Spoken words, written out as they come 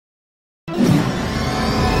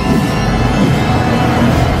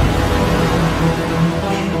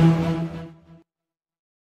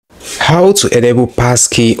How to enable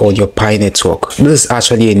Passkey on your Pi network. This is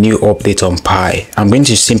actually a new update on Pi. I'm going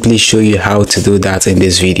to simply show you how to do that in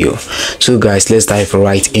this video. So guys, let's dive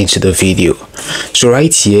right into the video. So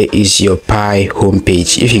right here is your Pi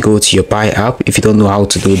homepage. If you go to your Pi app, if you don't know how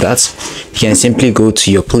to do that, you can simply go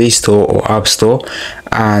to your Play Store or App Store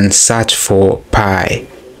and search for Pi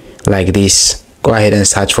like this. Go ahead and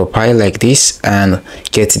search for Pi like this and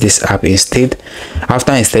get this app installed.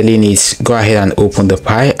 After installing it, go ahead and open the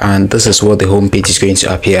Pi, and this is what the home page is going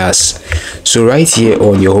to appear as. So right here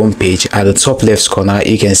on your home page, at the top left corner,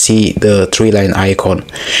 you can see the three-line icon.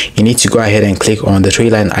 You need to go ahead and click on the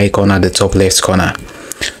three-line icon at the top left corner.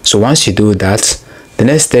 So once you do that, the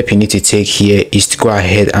next step you need to take here is to go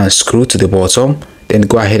ahead and scroll to the bottom, then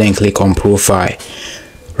go ahead and click on Profile.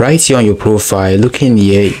 Right here on your profile, looking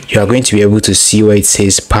here, you are going to be able to see where it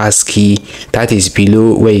says Passkey. That is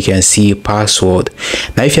below where you can see password.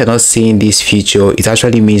 Now if you're not seeing this feature, it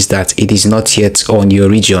actually means that it is not yet on your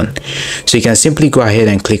region. So you can simply go ahead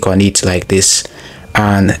and click on it like this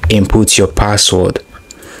and input your password.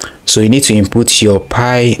 So you need to input your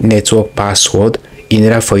Pi network password in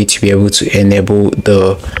order for you to be able to enable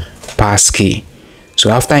the Passkey. So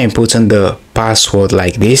after inputting the password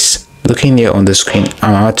like this, looking here on the screen,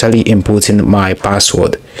 I'm actually inputting my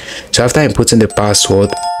password. So after inputting the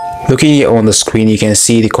password, looking here on the screen, you can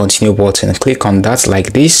see the continue button. Click on that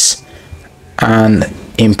like this and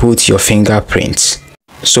input your fingerprint.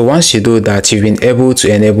 So once you do that, you've been able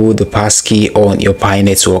to enable the Passkey on your Pi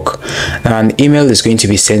network. An email is going to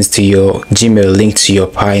be sent to your Gmail linked to your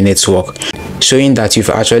Pi network, showing that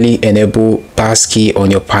you've actually enabled Passkey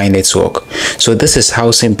on your Pi network. So this is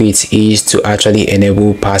how simple it is to actually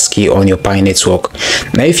enable Passkey on your Pi network.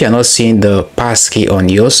 Now if you're not seeing the Passkey on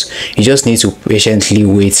yours, you just need to patiently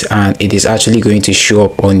wait, and it is actually going to show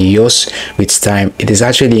up on yours with time. It is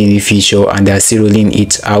actually a new feature and they're still rolling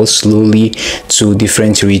it out slowly to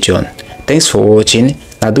different region. Thanks for watching.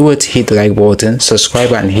 Now do it, hit the like button,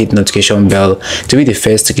 subscribe and hit notification bell to be the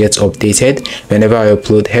first to get updated whenever I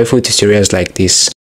upload helpful tutorials like this.